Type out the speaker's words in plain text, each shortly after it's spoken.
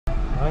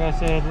Like I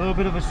said, a little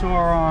bit of a sore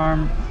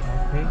arm.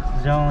 Okay.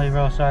 It's the only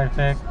real side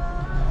effect.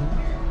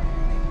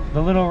 The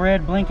little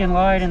red blinking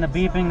light and the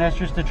beeping, that's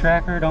just the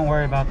tracker. Don't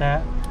worry about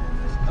that.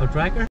 A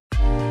tracker?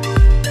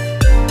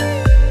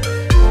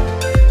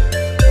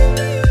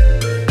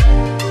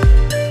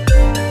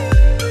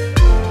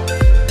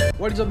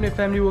 What is up, Net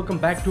family? Welcome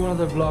back to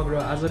another vlog. र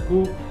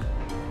आजको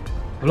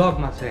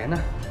भ्लगमा चाहिँ हैन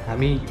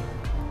हामी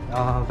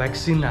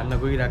vaccine हान्न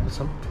गइरहेको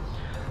छौं।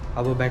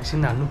 अब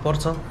vaccine हान्नु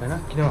पर्छ हैन,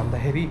 किन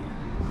भन्दाखेरि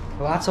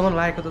अब आजसम्म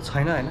लागेको त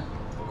छैन हैन,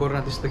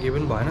 कोरोना त्यस्तो केही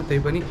पनि भएन,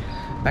 त्यही पनि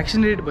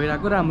भ्याक्सिनेटेड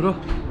भइरहेको राम्रो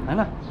हैन।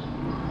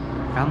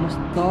 काम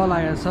मस्त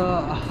लागेको छ।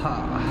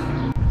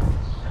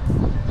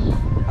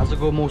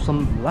 आजको मौसम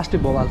लास्टै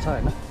बवाल छ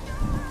हैन।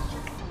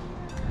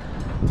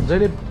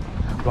 जहिले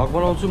भ्लग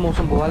बनाउँछु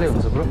मौसम बवालै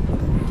हुन्छ ब्रो।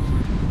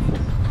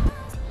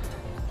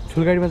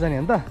 ठुलो गाडीमा जाने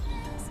हो नि त?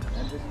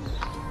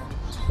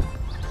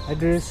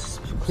 एड्रेस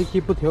खोइ के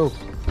पो थियो?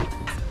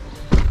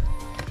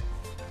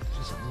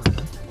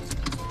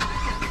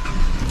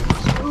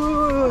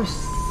 Oh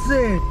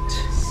shit.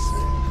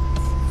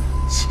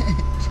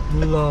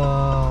 ल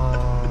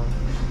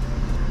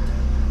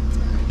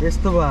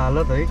यस्तो भयो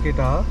हालत है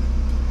केटा।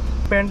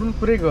 प्यान्ट पनि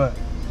पुरै गयो।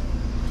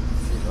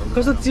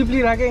 कस्तो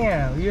चिप्लिराख्यो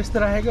यहाँ, यस्तो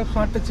राखेको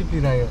फट्ट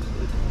चिप्लिराख्यो।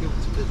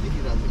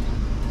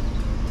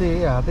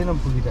 त्यही हातै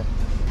नपुगिरहेको।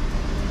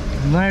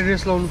 नयाँ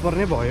ड्रेस लाउनु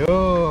पर्ने भयो।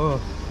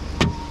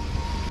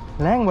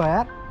 ल्याङ भयो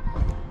यार।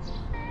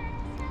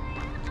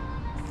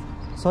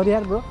 सरी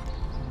यार ब्रो।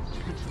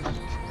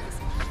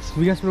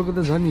 विकास ब्रोको त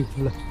झन् नि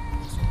ल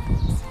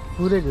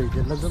पुरै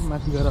गइदियो। ल जब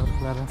माथि गएर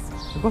खुलाएर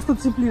कस्तो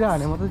चिप्लिरह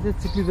भने म त त्यो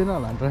चिप्लिँदैन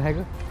होला भनेर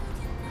राखेको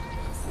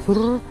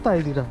फुर्रुत्त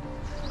आइदिएर।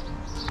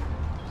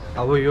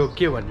 अब यो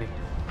के भन्ने,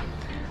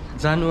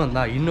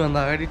 जानुभन्दा हिँड्नुभन्दा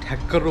अगाडि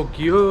ठ्याक्क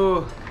रोकियो।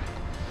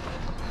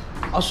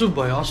 अशुभ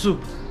भयो अशुभ।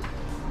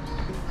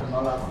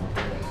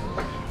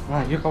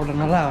 यो कपडा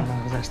नला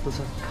भनेको जस्तो छ।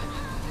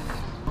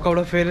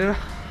 कपडा फेरेर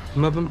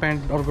म पनि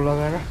प्यान्ट अर्को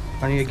लगाएर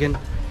अनि अगेन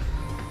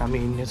हामी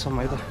हिँड्नेछौँ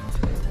है त।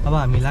 अब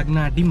हामी लाग्न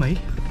आँट्यौँ है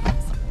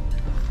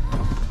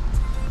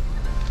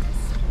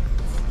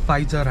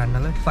फाइजर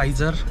हान्नलाई।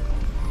 फाइजर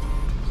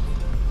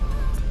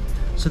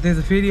सो त्यही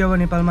त फेरि अब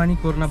नेपालमा नि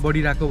कोरोना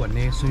बढिरहेको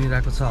भन्ने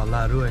सुनिरहेको छ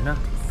हल्लाहरू होइन।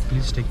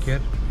 प्लिज टेक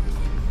केयर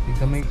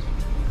एकदमै।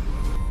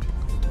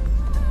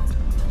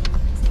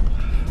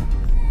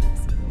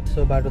 सो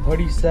बाटो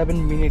 37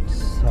 मिनट्स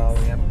छ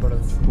यहाँबाट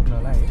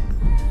पुग्नलाई है।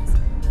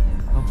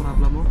 नो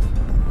प्रब्लम हो।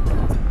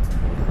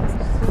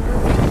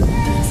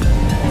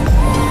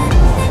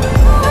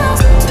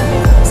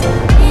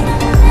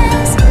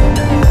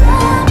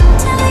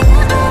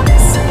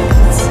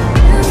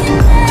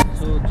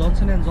 सो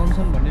जोन्सन एन्ड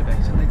जोन्सन भन्ने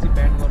भ्याक्सिनलाई चाहिँ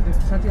ब्यान गरिदियो।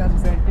 साथी आज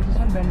ब्यान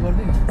टेक्निसन ब्यान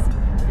गरिदियो नि,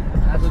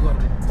 आज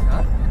गरिदियो।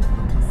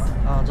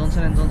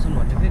 जोन्सन एन्ड जोन्सन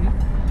भन्ने थियो नि,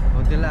 हो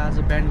त्यसलाई आज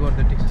ब्यान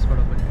गरिदियो टेक्सासबाट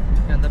पनि।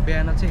 किनभने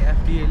बिहान चाहिँ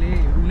एफडिएले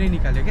उनै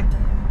निकाल्यो क्या,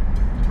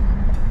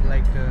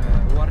 लाइक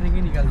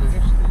वार्निङै निकाल्यो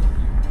क्या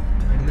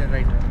अहिले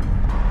राइट।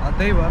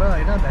 त्यही भएर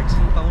होइन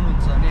भ्याक्सिन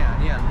पाउनुहुन्छ भने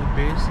हानिहाल्नु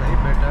बेस्ट है,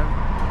 बेटर।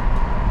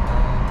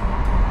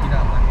 किन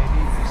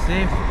भन्दाखेरि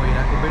सेफ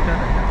भइरहेको बेटर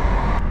होइन।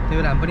 त्यही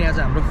भएर हामी पनि आज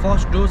हाम्रो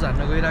फर्स्ट डोज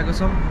हान्न गइरहेको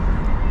छौँ।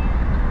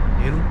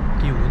 हेरौँ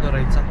के हुँदो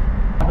रहेछ।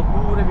 बाटो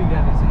पुरै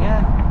बिग्रिरहेको छ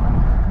यहाँ।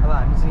 अब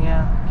हामी चाहिँ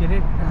यहाँ के अरे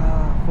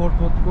फोर्थ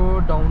पोथको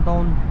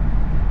डाउनटाउन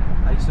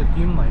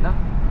आइसक्यौँ होइन।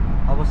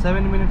 अब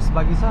 7 मिनट्स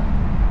बाँकी छ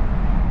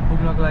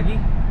पुग्नको लागि।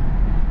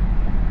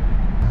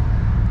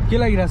 के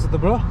लागिरहेछ त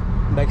ब्रो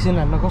भ्याक्सिन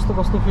हान्न? कस्तो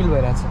कस्तो फिल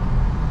भइरहेछ?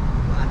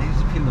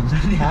 हानेपछि फिल हुन्छ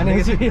नि।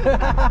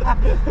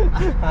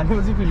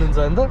 हानेपछि फिल हुन्छ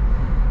नि त।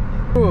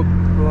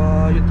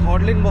 यो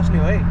थर्ड लेन बस्ने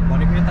हो है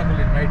भनेको, यताको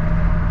लेन राइट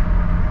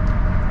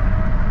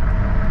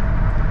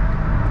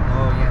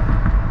हो यहाँ।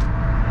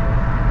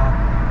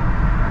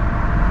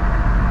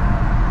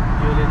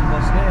 यो लेन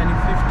बस्ने अनि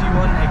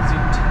 51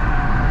 एक्जिट।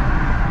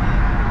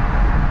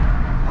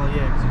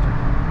 एक्जिट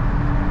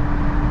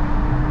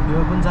यो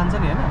पनि जान्छ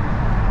नि होइन?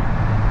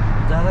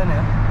 जाँदैन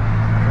यार।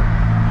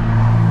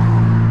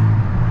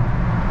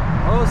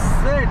 ओ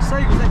सेट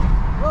सही घुसाइदियो।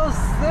 ओ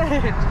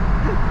सेट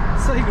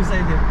सही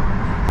घुसाइदियो।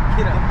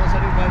 किन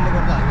पछाडि गाडीले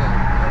गर्दा हाल्यो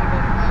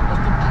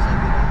कस्तो फास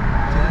आइदिएर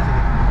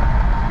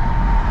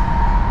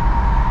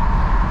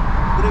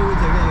पुरै उयो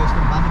थियो क्या,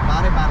 यसको माथि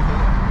बाह्रै बार थियो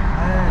क्या।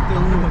 त्यो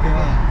उयो भयो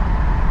है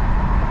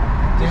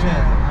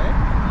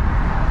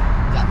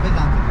झ्याप्पै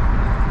जान्थ्यो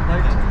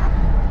राइट।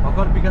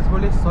 भर्खर विकास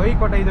बोले सही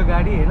कटाइदियो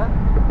गाडी होइन,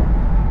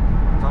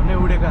 झन्डै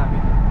उडेको हामी।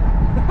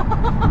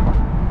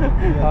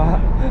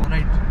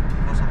 राइट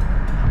बस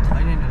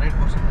होइन राइट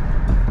बस।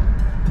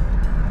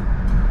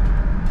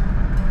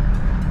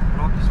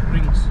 रक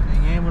स्प्रिङ्स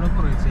यहीँबाट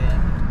पो रहेछ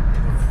यहाँ।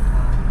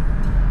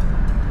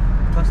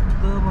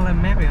 कस्तो मलाई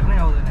म्याप हेर्नै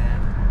आउँदैन यहाँ।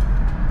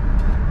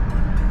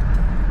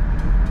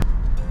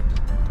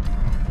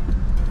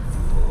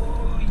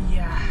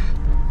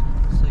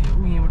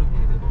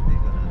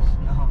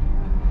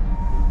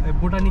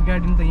 बोटानिक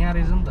गार्डन त यहाँ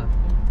रहेछ नि त।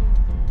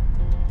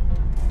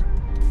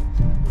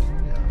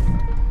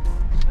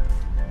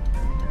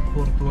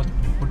 फोर्थ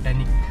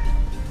बोटानिक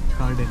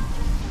गार्डन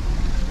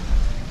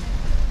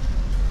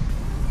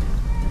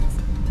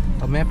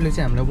म्यापले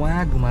चाहिँ हामीलाई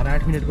वहाँ घुमाएर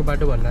 8 मिनटको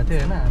बाटो भनिरहेको थियो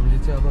होइन। हामीले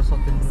चाहिँ अब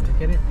सत्येन्द्र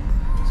के अरे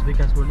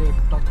विकास बोले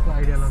टक्क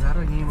आइडिया लगाएर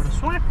यहीँबाट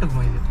स्वाट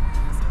घुमाइदियो।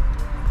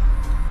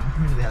 8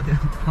 मिनट भएको थियो।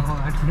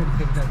 8 मिनट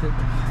देख्दा थियो।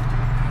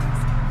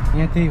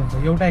 यहाँ त्यही हुन्छ,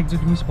 एउटा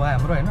एक्जिट मिस भयो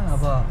हाम्रो होइन।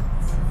 अब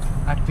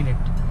 8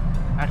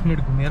 मिनट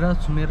घुमेर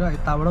सुमेर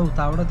यताबाट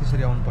उताबाट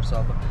त्यसरी आउनुपर्छ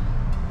अब।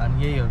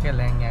 अनि यही हो क्या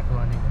ल्याङ यहाँको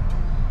भनेको,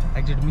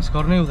 एक्जिट मिस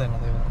गर्नै हुँदैन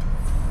त्यही भएर।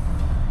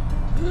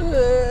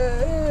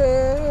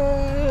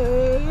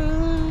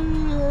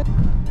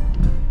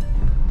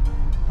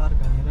 पार्क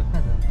हानेर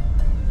कहाँ जान्छ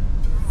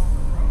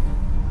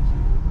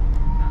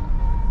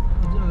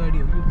अझ अगाडि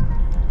हो कि।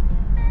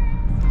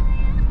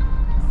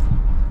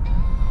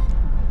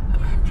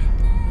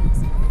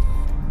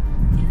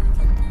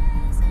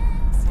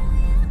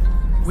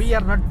 We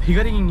are not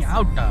figuring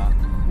out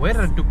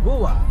where to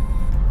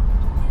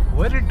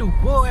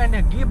go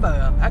and give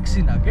a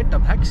vaccine, get a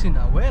vaccine,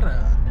 where.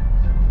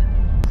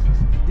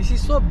 This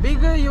is so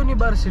big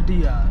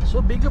university,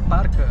 so big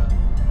park.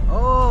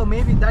 Oh,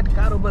 maybe that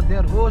car over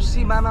there. Oh,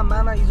 see,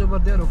 Mama is over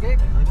there, okay?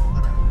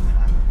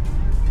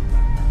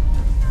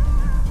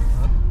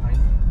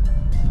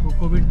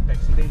 COVID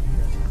vaccine.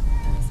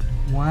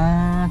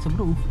 Wow,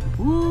 bro.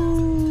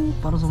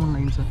 परसम्म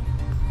line छ।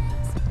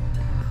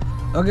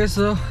 Okay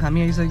so हामी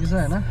आइसकेको छ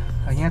होइन।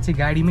 यहाँ चाहिँ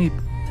गाडीमै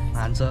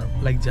हान्छ,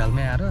 like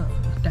झ्यालमै आएर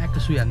ट्याक्क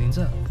सुई हानिदिन्छ,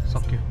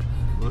 सक्यो।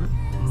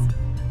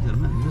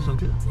 झ्यालमै हानिदिनु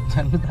सक्यो?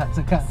 जानु थाहा छ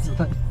कहाँ छ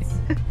त।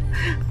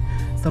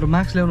 तर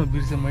मास्क ल्याउनु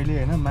बिर्सेँ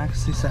मैले होइन। मास्क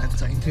चाहिँ सायद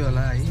चाहिन्थ्यो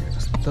होला है,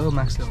 कस्तो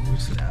मास्क ल्याउनु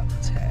बिर्सेँ अब।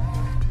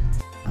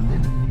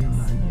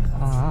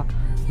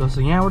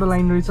 जस्तो यहाँबाट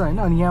लाइन रहेछ होइन।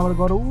 अनि यहाँबाट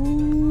गएर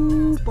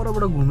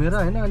परबाट घुमेर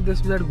होइन। अनि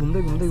त्यस पछाडि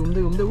घुम्दै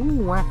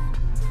वहाँ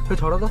खै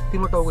छोड त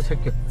तिम्रो टाउको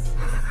छेक्यो।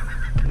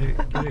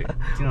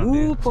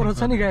 पर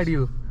छ नि गाडी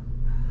हो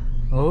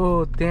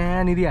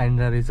त्यहाँनिर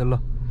हानिरहेको रहेछ। ल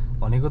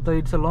भनेको त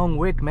it's a long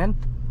weight man,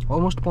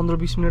 almost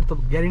 15-20 minute त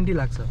ग्यारेन्टी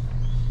लाग्छ।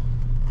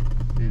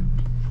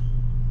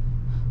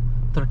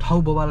 तर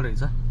ठाउँ बवाल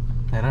रहेछ,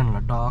 हेर न ल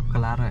टक्क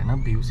लाएर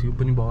होइन। भ्यू स्यू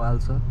पनि बवाल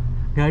छ,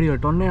 गाडीहरू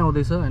टन्नै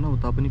आउँदैछ होइन।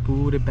 उता पनि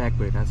पुरै प्याक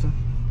भइरहेछ।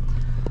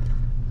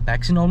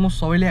 भ्याक्सिन अलमोस्ट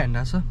सबैले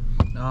हानिरहेछ।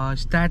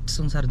 स्ट्याट्स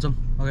अनुसार जाउँ,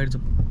 अगाडि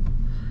जाउँ।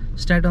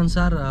 स्ट्याट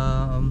अनुसार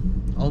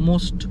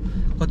अलमोस्ट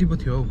कति पो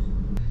थियो हौ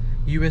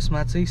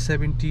युएसमा चाहिँ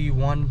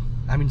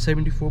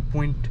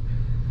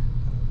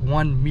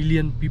 74.1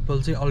 मिलियन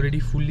पिपल चाहिँ अलरेडी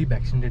फुल्ली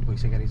भ्याक्सिनेटेड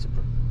भइसकेको रहेछ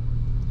ब्रो।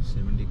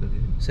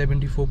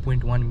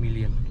 74.1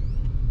 मिलियन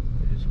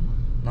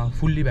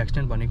फुल्ली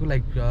भ्याक्सिनेट भनेको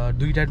लाइक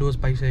 2टा डोज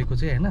पाइसकेको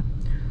चाहिँ होइन।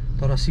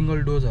 तर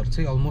सिङ्गल डोजहरू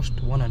चाहिँ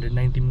अलमोस्ट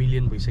 190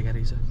 मिलियन भइसकेको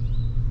रहेछ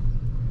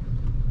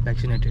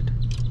भ्याक्सिनेटेड।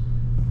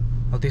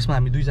 अब त्यसमा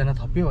हामी 2 जना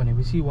थप्यो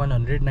भनेपछि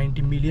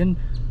 190 मिलियन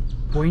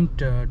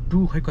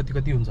 .2 खै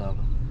कति हुन्छ अब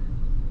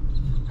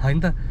होइन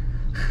त।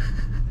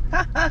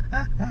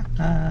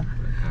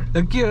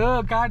 के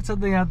हो कार्ड छ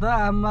त यहाँ त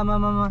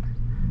आमामामा।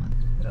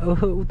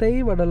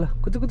 उतैबाट ल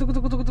कुचु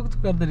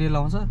गर्दै रेल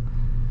आउँछ।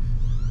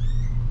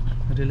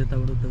 रेल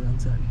यताबाट उता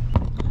जान्छ।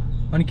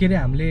 अनि के अरे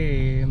हामीले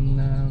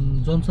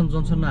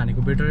जोन्सन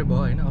हानेको बेटरै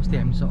भयो होइन।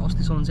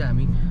 अस्तिसम्म चाहिँ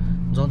हामी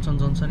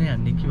जोन्सनै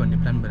हान्ने कि भन्ने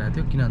प्लान भइरहेको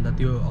थियो। किन भन्दा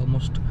त्यो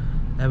अलमोस्ट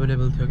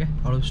एभाइलेबल थियो क्या,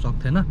 आउट अफ स्टक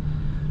थिएन।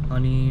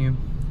 अनि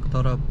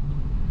तर अब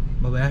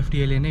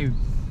एफडिएले नै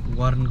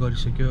वार्न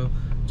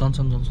गरिसक्यो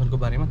जोन्सनको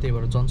बारेमा, त्यही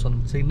भएर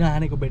जोन्सन चाहिँ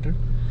नहानेको बेटर।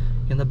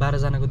 किन त 12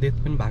 जनाको डेथ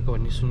पनि भएको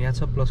भन्ने सुनिएको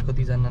छ, प्लस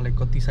कतिजनालाई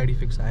कति साइड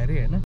इफेक्ट्स आयो अरे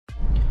होइन।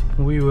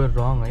 वी वर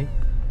रङ है,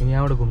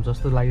 यहाँबाट घुम्छ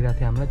जस्तो लागिरहेको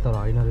थियो हामीलाई, तर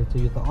होइन रहेछ।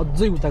 यो त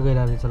अझै उता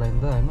गइरहेको रहेछ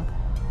लाइन त होइन।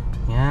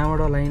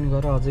 यहाँबाट लाइन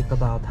गरेर अझै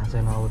कता थाहा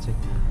छैन अब चाहिँ।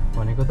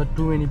 भनेको त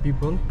to many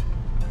people,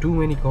 to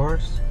many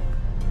cars.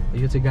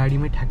 यो चाहिँ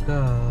गाडीमै ठ्याक्क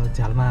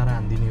झ्यालमा आएर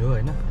हानिदिने हो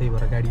होइन। त्यही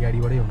भएर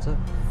गाडीबाटै हुन्छ।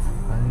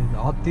 अनि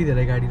अति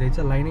धेरै गाडी रहेछ,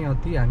 लाइनै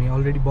अति। हामी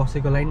अलरेडी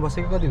लाइन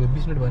बसेको कति भयो,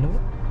 20 मिनट भएन ब्रो?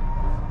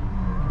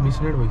 20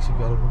 मिनट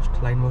भइसक्यो अलमोस्ट।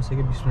 लाइन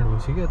बसेको 20 मिनट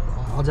भइसक्यो,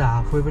 अझ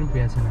हाफ वे पनि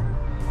पुगेको छैन हामी।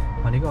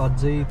 भनेको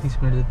अझै 30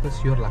 मिनट जति त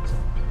स्योर लाग्छ।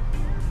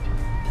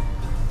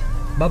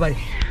 बाई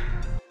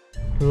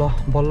ल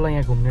बल्ल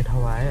यहाँ घुम्ने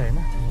ठाउँ आयो होइन।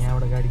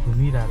 यहाँबाट गाडी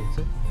घुमिरहेको रहेछ।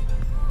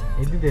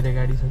 यति धेरै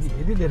गाडी छ कि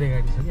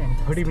हामी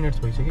 30 मिनट्स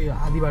भइसक्यो। यो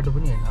आधी बाटो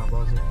पनि होइन अब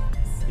अझै।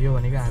 यो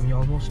भनेको हामी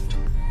अलमोस्ट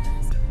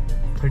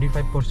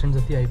 35%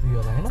 जति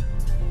आइपुग्यो होला होइन।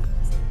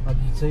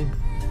 अझै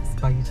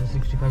बाँकी छ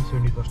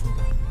 65-70%।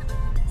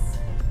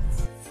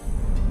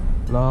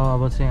 ल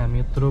अब चाहिँ हामी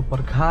यत्रो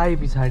पर्खाइ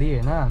पछाडि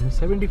होइन हामी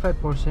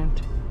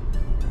 75%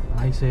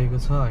 आइसकेको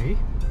छ है।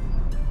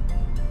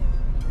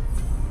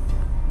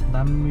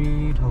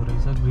 दामी ठाउँ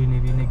रहेछ,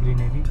 ग्रिनेरी नै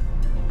ग्रिनेरी,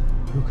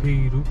 रुखै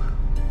रुख,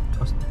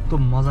 कस्तो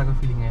मजाको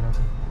फिलिङ आइरहेछ।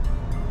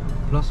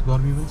 प्लस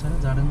गर्मी पनि छैन,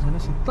 जाडो पनि छैन,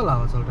 शीतल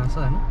हावा चलिरहेछ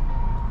होइन।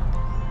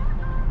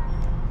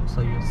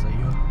 सही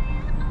हो।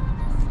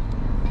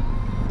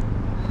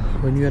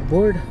 When you are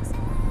bored,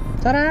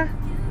 Tara,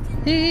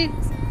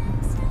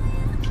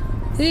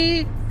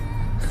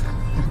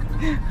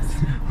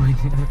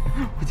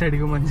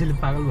 पछाडिको मान्छेले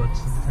पागल भन्छ।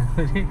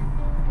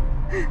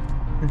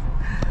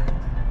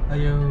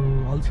 अयो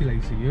अल्छी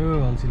लागिसक्यो।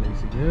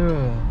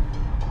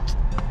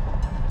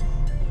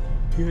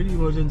 फेरि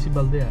इमर्जेन्सी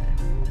बल्दै आयो।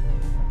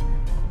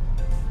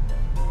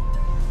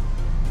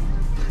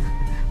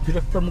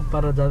 विरक्त मुख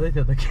पारेर जाँदै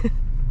थियो त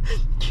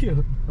के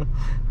हो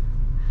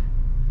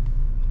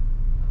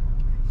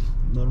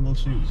नर्मल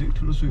सुई हुन्छ कि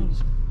ठुलो सुई हुन्छ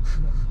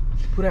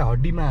पुरै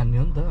हड्डीमा हान्ने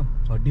हो नि त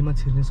हड्डीमा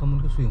छिर्ने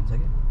सम्मको सुई हुन्छ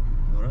क्या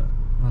हो र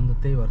अन्त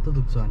त्यही भएर त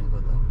दुख्छ भनेको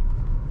त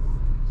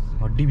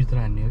हड्डीभित्र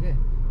हान्ने हो क्या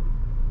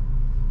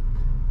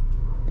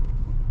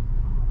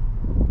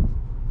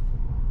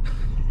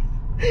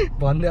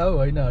भन्दै आऊ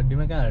होइन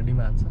हड्डीमा कहाँ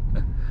हड्डीमा हान्छ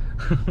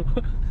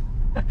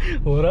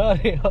हो र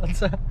अरे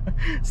अच्छा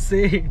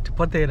सेट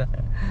पतेर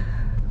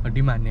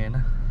हड्डीमा हान्ने होइन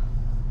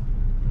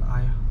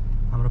आयो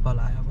हाम्रो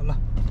पालो आयो अब ल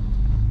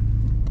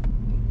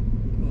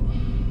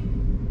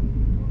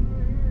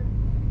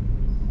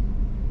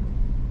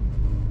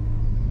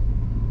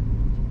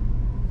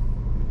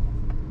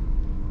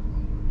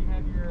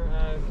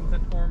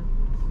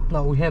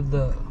No, we have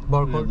the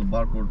barcode. The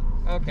barcode.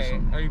 Okay.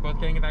 Are you both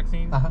getting a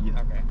vaccine? Yeah.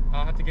 Okay.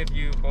 I'll have to give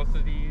you both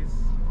of these.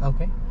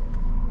 Okay.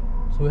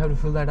 So we have to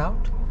fill that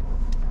out.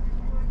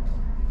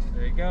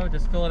 There you go.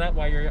 Just fill it out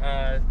while you're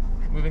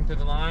moving through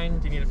the line.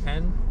 Do you need a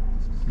pen?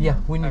 Yeah,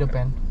 we need a Okay.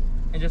 pen.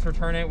 And just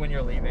return it when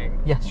you're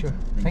leaving. Yeah, sure.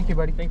 Thank you,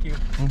 buddy. Thank you.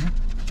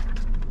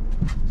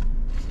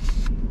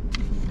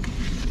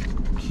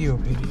 Here,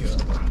 video.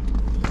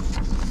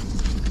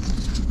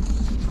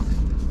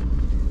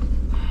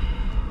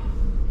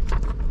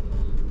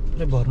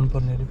 भर्नु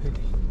पर्ने रे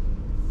फेरि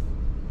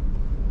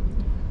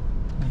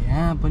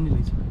यहाँ पनि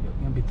रहेछ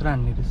यहाँ भित्र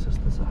हान्ने रहेछ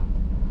जस्तो छ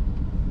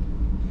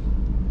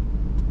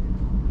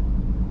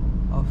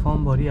अब फर्म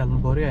भरिहाल्नु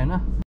पर्यो होइन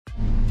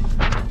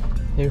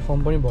यो फर्म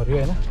पनि भर्यो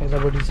होइन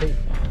यतापट्टि चाहिँ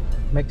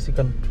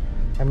मेक्सिकन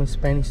आई मिन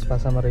स्पेनिस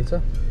भाषामा रहेछ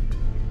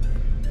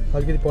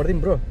अलिकति पढ्दिउँ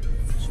ब्रो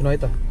सुन है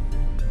त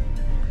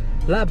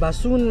La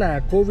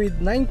vacuna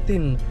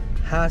COVID-19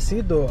 ha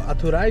sido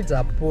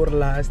autorizada por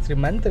la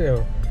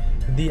Ministerio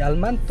de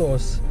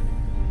Alimentos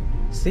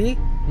y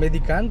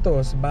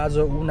Medicamentos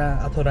bajo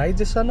una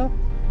autorización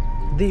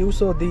de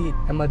uso de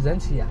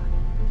emergencia.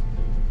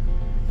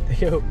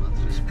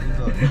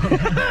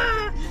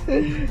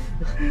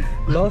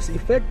 Los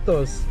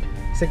efectos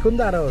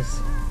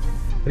secundarios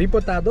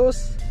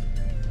reportados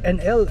en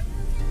el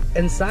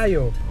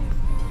ensayo.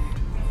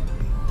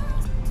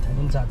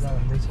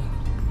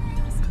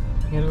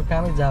 यहाँको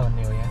कामै जा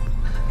भन्ने हो यहाँ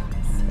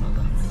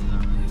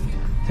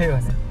त्यही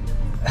भने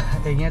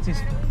यहाँ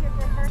चाहिँ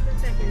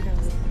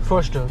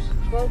first dose.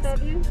 Both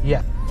of you?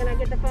 Yeah. Can I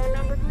get the phone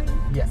number, please?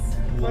 Yeah.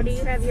 Or do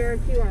you have your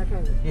QR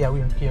code? Yeah, we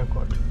have QR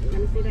code. Let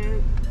me see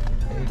that.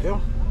 There you go.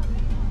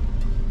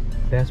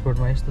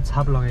 Dashboardमा यस्तो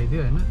छाप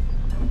लगाइदियो हैन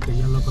त्यो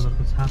yellow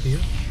कलरको छाप यो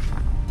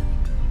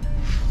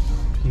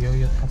के हो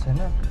यो थाहा छैन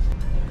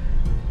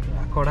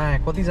कडा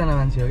कति जना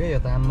मान्छे हो के यो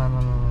त आम्मा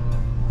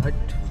हट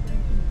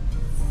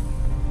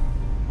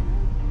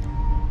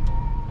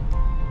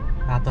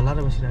हात हल्लाएर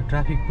बसिरहेको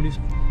ट्राफिक पुलिस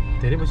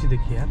धेरै पछि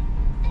देखियो यार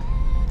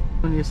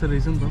अनि यसो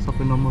रहेछ नि त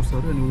सबै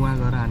नम्बर्सहरु अनि उहाँ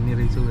गएर हान्ने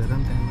रहेछ हेर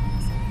नि त्यहाँ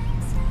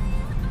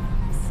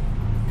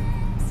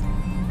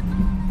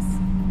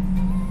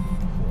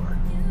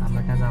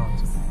हामीलाई कहाँ जाऊ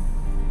भन्छ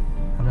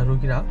हामीलाई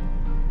रोकिरह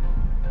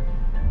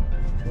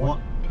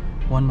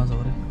 1 मा छ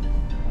अरे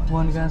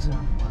 1 कहाँ छ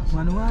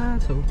 1 वहाँ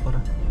छ उपर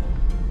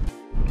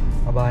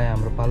अब आयो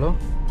हाम्रो पालो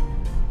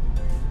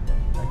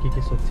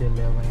के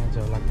सोचिएले अब यहाँ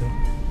जाउ लाग्यो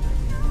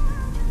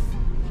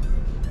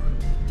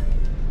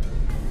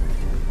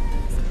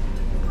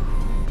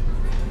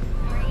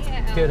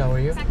Good, how are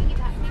you? If I can get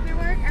that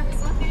paperwork, are we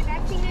both getting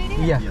vaccinated?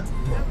 Yeah.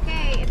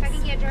 Okay, if I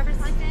can get a driver's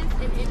license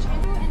and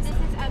insurance, and this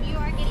is you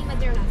are getting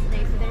Moderna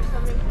today, so there's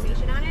some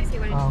information on it. If you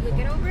want to look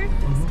it over,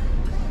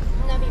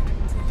 that'd be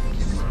perfect.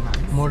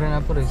 Moderna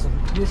पो रहेछ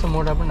के छ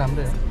Moderna पनि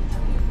राम्रै हो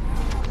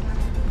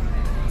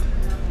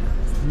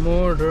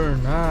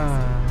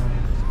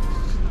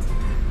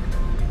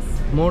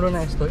Moderna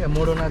यस्तो हो क्या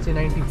Moderna चाहिँ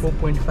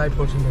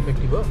 94.5%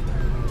 इफेक्टिभ हो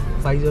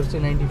Pfizer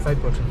चाहिँ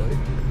 95% हो के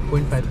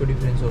 0.5 को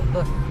डिफरेन्स हो नि त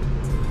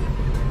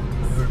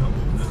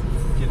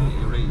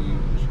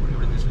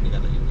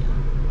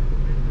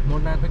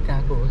Moderna खोइ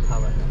कहाँको हो थाहा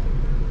भएन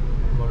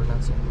Moderna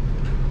चाहिँ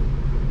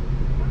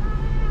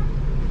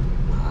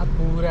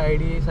पुरा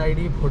आइडी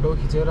साइडी फोटो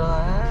खिचेर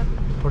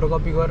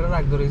फोटोकपी गरेर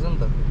राख्दो रहेछ नि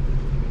त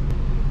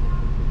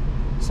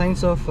साइन्स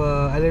अफ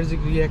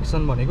एलर्जिक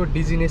रिएक्सन भनेको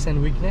डिजिनेस and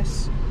weakness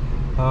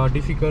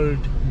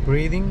difficult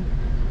breathing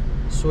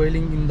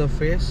swelling in the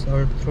face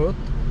or throat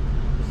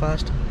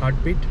fast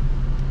heartbeat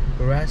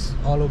ऱ्यास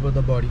all over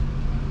the body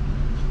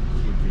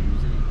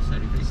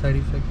side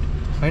effect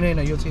होइन होइन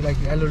यो चाहिँ लाइक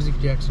एलर्जिक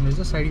रिएक्सन रहेछ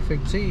साइड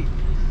इफेक्ट चाहिँ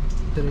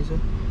त्यो रहेछ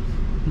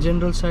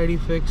general side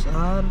effects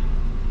are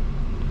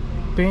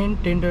pain,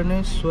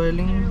 tenderness,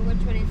 swelling. I don't know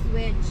which one is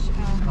which.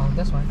 Oh,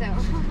 that's fine. So.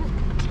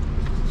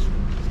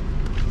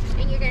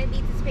 And you're gonna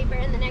need this paper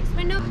in the next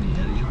window.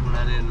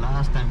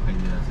 Last time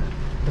खाइदिरहेछ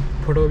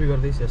photo भी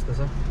गर्दै छ यस्तो छ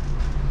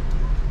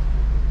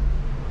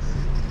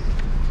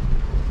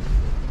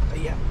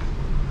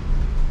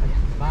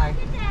bye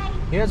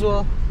hairs well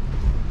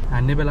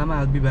हान्ने बेलामा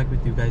I'll be back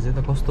with you guys है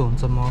त कस्तो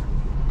हुन्छ म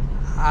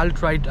I'll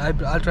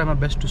try my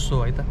best to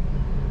show है त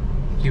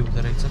के हुँदो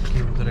रहेछ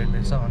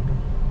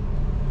भनेर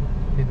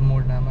त्यही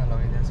मोड नाममा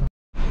लगाइदिएछ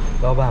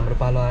ल अब हाम्रो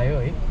पालो आयो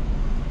है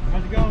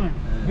How's it going?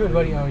 Good,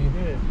 buddy, how are you?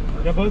 Good.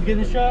 Y'all both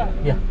getting the shot?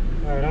 Yeah.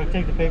 Alright, I'll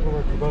take the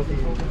paperwork for both of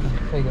you.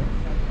 There you go.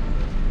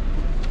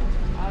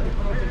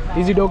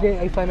 Is it okay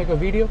if I make a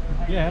video?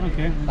 Yeah, I don't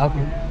care.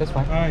 Okay, that's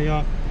fine. Alright,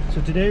 y'all.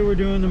 So today we're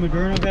doing the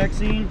Moderna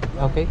vaccine.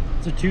 Okay.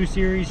 It's a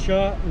 2-series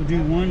shot. We'll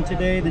do one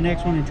today, the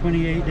next one in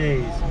 28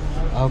 days.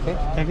 Okay.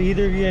 Have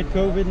either of you had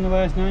COVID in the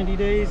last 90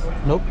 days?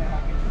 Nope.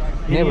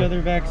 Any Never.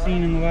 other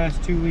vaccine in the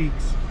last 2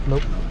 weeks?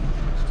 Nope.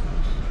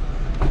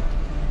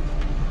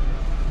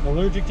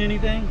 Allergic to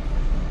anything?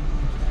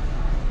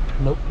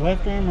 Nope.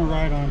 Left arm or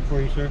right arm for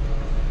you, sir?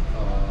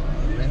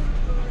 Left.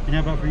 And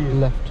how about for you?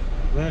 Left.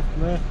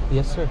 Left.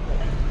 Yes, sir.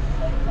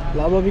 ल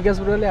अब विकास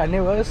ब्रोले हान्ने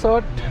भयो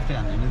short left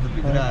हान्यो भने त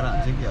भित्र आएर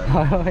हान्छ कि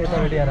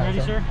यतापट्टि आएर Ready,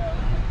 हान्छ sir?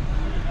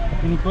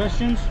 Any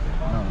questions?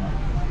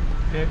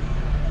 Okay.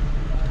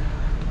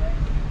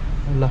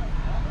 ल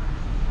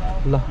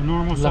ल A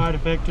normal ल side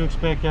effect to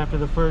expect after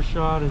the first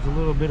shot is a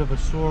little bit of a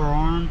sore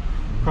arm.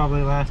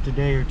 Probably last a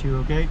day or two,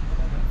 okay?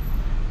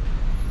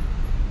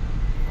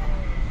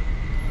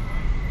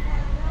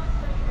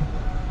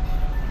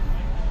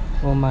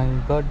 Oh my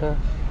god.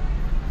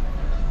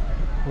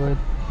 Wait.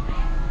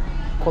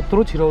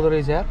 कत्रो छिराउँदो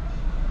रहेछ यार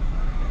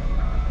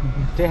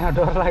त्यहाँ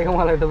डर लाग्यो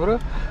मलाई त bro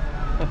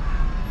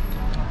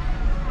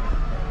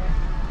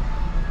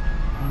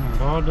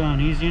Alright, all done.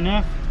 Easy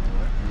enough?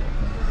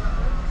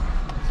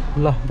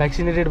 ल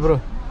vaccinated bro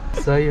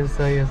सही हो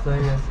सही हो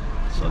सही हो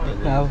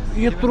अब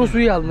यत्रो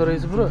सुई हाल्दो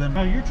रहेछ bro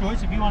Your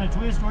choice. If you want to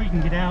twist or you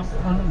can get out.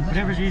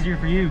 Whatever's easier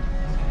for you.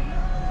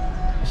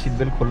 Seat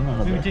belt खोल्नु न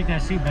If we take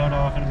that seat belt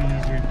off, it'll be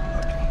easier.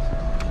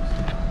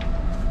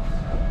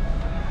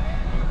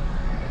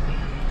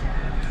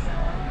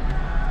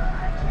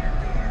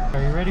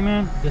 Are you ready,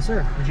 man? Yes sir.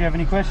 Did you have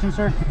any questions,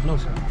 sir? No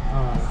sir.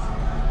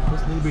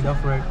 Just a little bit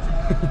afraid.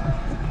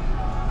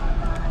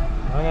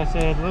 Like I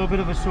said, a little bit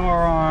of a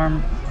sore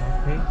arm.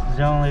 Okay. It's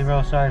the only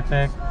real side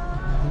effect.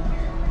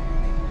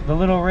 The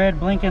little red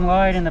blinking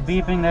light and the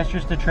beeping, that's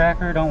just the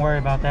tracker. Don't worry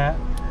about that.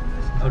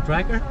 A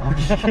tracker?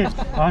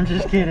 I'm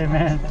just kidding,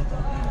 man.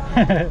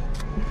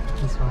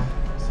 That's fine.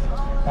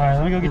 Alright,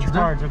 let me go get It's your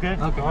done? cards, okay?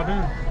 Okay. All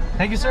done.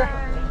 Thank you sir.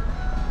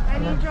 I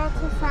need y'all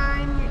to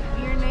sign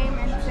your name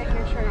and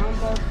signature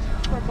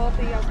on both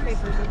of y'all's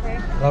papers, okay?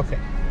 Okay.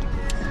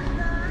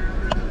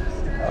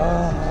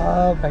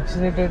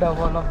 Vaccinated of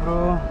one of bro.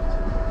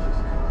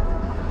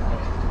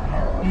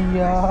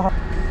 Yeah.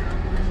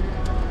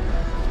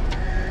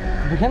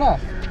 दुखेन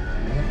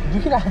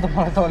दुखिरहेको त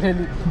मलाई त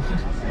अलिअलि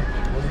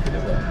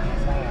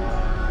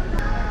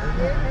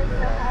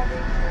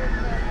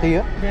त्यही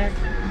हो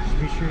Just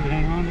be sure you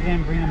hang on to them,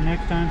 bring them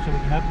next time so we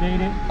can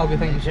update it. Okay,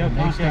 thank you sir.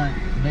 They'll contact.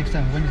 Next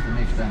time, when is the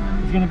next time?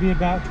 It's going to be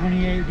about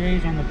 28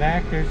 days on the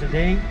back. There's a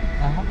date.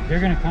 They're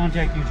going to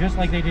contact you just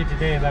like they did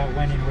today about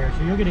when and where.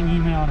 So you'll get an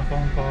email and a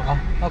phone call.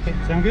 Okay.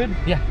 Sound good?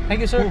 Yeah,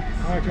 thank you sir. Cool.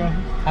 All right, y'all.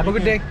 Have a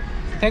good day.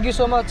 Thank you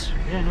so much.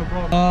 Yeah, no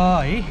problem.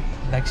 है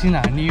vaccine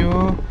हानियो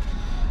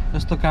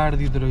जस्तो card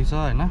दिँदो रहेछ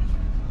हैन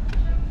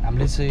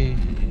हामीले चाहिँ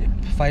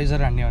Pfizer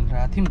हान्ने भनेर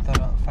आएको थियौँ तर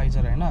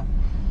फाइजर हैन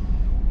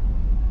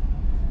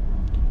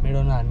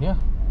मेडोना हान्यो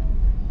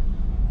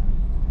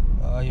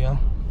यो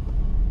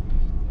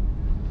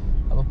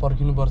अब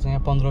पर्खिनु पर्छ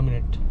यहाँ 15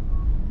 मिनेट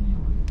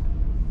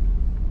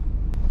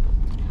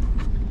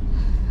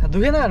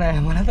दुखेन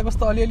मलाई त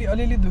कस्तो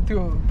अलिअलि त्यो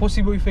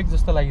पोसिबल इफेक्ट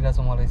जस्तो लागिरहेछ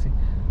मलाई चाहिँ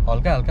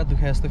हल्का हल्का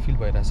दुखे जस्तो फिल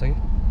भइरहेछ कि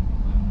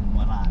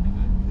मलाई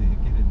हानेको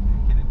के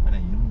अरे पहिला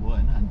हिँड्नु भयो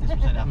होइन अनि त्यस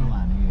पछाडि आफूमा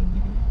हानेको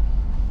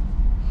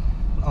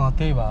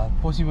त्यही भयो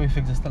पोसिबल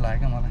इफेक्ट जस्तो लाग्यो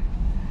क्या मलाई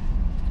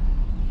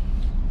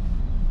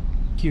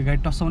के हो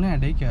गाडी टसाउने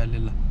आँटे के अहिले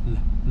ल ल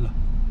ल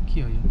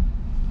के हो यो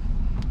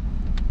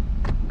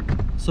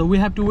So we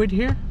have to wait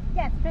here?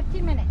 Yes,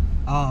 15 minutes.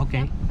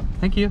 Okay.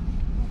 Thank you.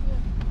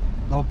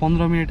 अब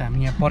 15 मिनट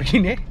हामी यहाँ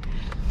पर्खिने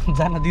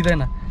जान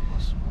दिँदैन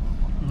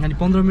अनि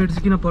 15 मिनट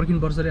चाहिँ किन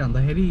पर्खिनुपर्छ अरे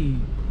भन्दाखेरि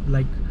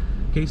लाइक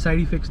केही साइड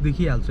इफेक्ट्स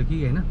देखिहाल्छ कि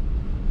होइन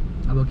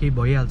अब केही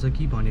भइहाल्छ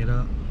कि भनेर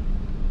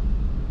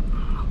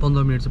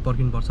 15 मिनट चाहिँ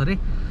पर्खिनुपर्छ अरे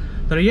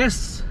तर यस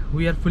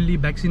वी आर फुल्ली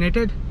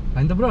भ्याक्सिनेटेड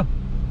होइन त ब्रो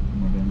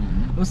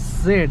ओ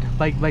सेड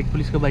बाइक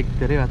पुलिसको बाइक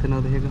धेरै भएको थियो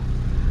नदेखेको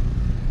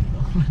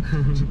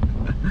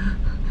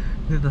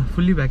त्यही त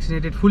फुल्ली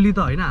भ्याक्सिनेटेड फुल्ली त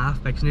होइन हाफ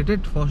भ्याक्सिनेटेड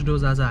फर्स्ट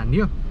डोज आज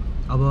हान्यो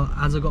अब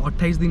आजको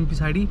 28 दिन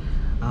पछाडि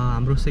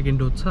हाम्रो सेकेन्ड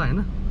डोज छ होइन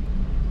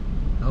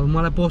अब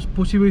मलाई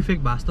पोसिबल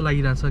इफेक्ट भएको जस्तो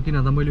लागिरहेछ किन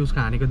भन्दा मैले उसको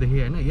हानेको देखेँ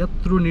होइन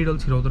यत्रो निडल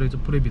छिराउँदो रहेछ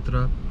पुरै भित्र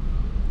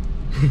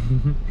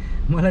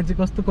मलाई चाहिँ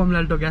कस्तो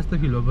कमलाल टोके जस्तो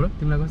फिल हो ब्रो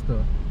तिमीलाई कस्तो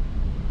हो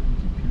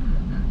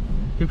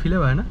के फिलै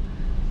भएन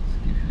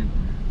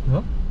हो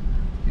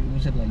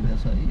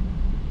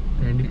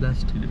ह्यान्डी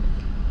प्लास्ट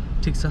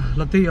ठिक छ ल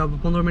त्यही अब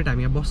 15 मिनट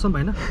हामी यहाँ बस्छौँ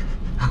होइन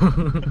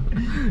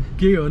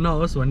केही हो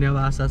नहोस् भन्ने अब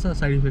आशा छ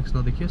साइड इफेक्ट्स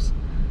नदेखियोस्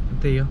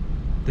त्यही हो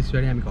त्यस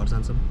पछाडि हामी घर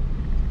जान्छौँ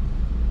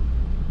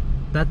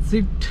द्याट्स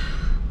इट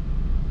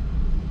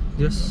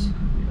जस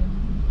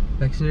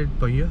भ्याक्सिनेट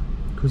भइयो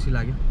खुसी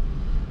लाग्यो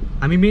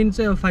हामी मेन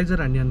चाहिँ अब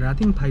फाइजर हान्ने भनेर आएको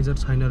थियौँ फाइजर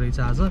छैन रहेछ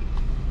आज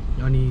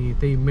अनि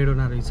त्यही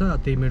मेडोना रहेछ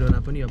त्यही मेडोना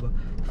पनि अब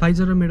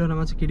फाइजर र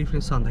मेडोनामा चाहिँ के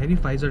डिफ्रेन्स छ भन्दाखेरि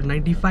फाइजर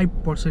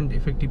 95%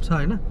 इफेक्टिभ छ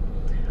हैन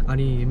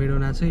अनि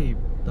मेडोना चाहिँ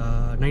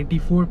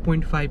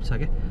 94.5 छ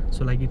क्या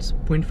सो लाइक इट्स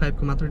 0.5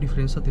 को मात्र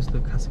डिफ्रेन्स छ त्यस्तो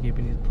खास केही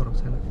पनि फरक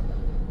छैन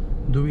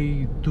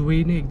दुवै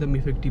नै एकदम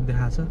इफेक्टिभ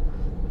देखाछ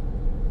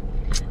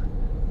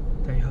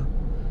त्यही हो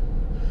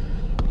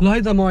ल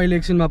है त म अहिले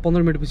एकछिनमा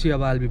 15 मिनटपछि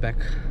अब I'll be back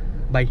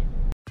by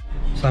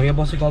so हामी यहाँ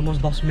बसेको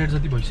अलमोस्ट 10 मिनट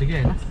जति भइसक्यो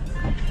हैन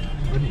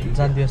अनि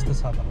जान्दै जस्तो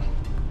छ अब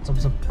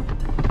चमचम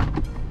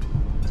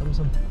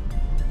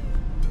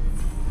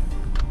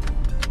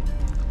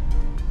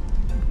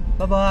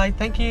by by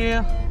thank you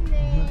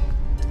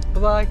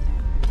by by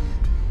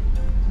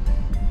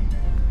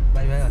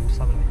by by भन्नु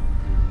सबैलाई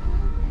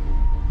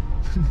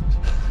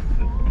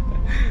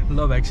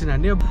ल vaccine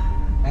हान्यो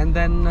and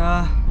then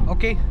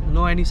okay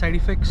no any side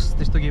effects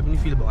त्यस्तो केही पनि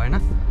फिल भएन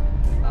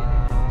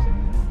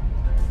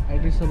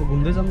एड्रेस अब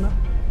घुम्दै जाऊँ न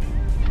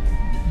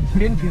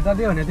पेन फिर्ता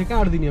दियो भने चाहिँ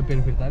कहाँ दिने हो पेन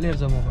फिर्ता लिएर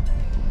जाऊँ अब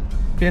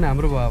पेन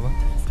हाम्रो भयो अब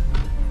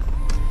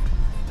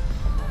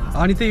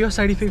अनि त्यही हो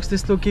साइड इफेक्ट्स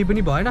त्यस्तो केही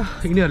पनि भएन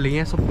यिनीहरूले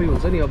यहाँ सबै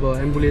हुन्छ नि अब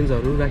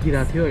एम्बुलेन्सहरू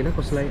राखिरहेको थियो होइन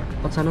कसैलाई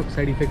अचानक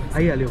साइड इफेक्ट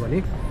आइहाल्यो भने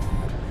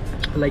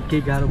लाइक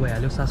केही गाह्रो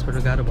भइहाल्यो सास फेर्न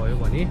गाह्रो भयो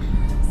भने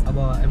अब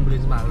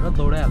एम्बुलेन्समा हालेर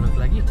दौडाइहाल्नुको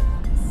लागि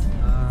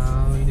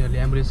यिनीहरूले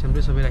एम्बुलेन्स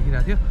सबै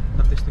राखिरहेको थियो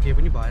तर त्यस्तो केही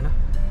पनि भएन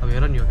अब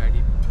हेर नि यो गाडी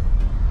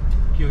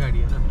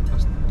हेर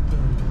कस्तो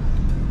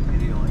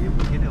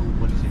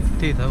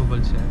त्यही त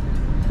उबल्छ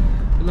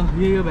ल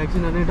यही हो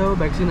भ्याक्सिन हान्ने ठाउँ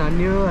भ्याक्सिन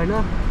हान्यो होइन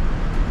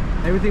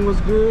एभ्रिथिङ वाज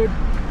गुड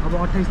अब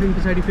 28 दिन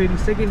पछाडि फेरि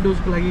सेकेन्ड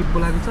डोजको लागि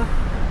बोलाएको छ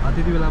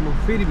त्यति बेला म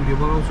फेरि भिडियो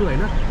बनाउँछु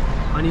होइन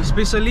अनि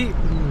स्पेसली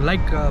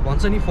लाइक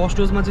भन्छ नि फर्स्ट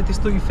डोजमा चाहिँ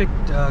त्यस्तो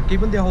इफेक्ट केही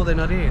पनि देखाउँदैन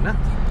अरे होइन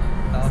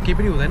केही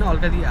पनि हुँदैन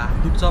अलिकति हात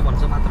दुख्छ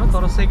भन्छ मात्र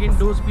तर सेकेन्ड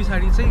डोज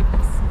पछाडि चाहिँ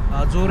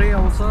ज्वरै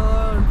आउँछ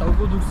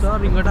टाउको दुख्छ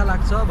रिङ्गटा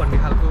लाग्छ भन्ने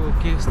खालको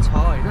केस छ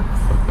होइन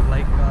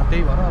लाइक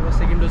त्यही भएर अब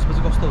सेकेन्ड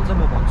डोजपछि कस्तो हुन्छ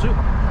म भन्छु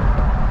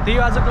त्यही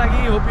हो आजको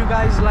लागि hope you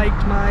guys like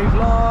my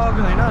vlog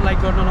होइन लाइक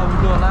गर्न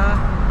नभुल्नु होला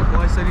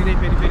म यसरी नै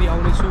फेरि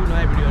आउनेछु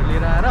नयाँ भिडियोहरू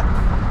लिएर आएर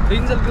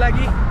इन्जलको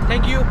लागि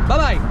थ्याङ्क यू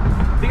बाई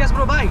विकास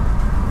ब्रो बाई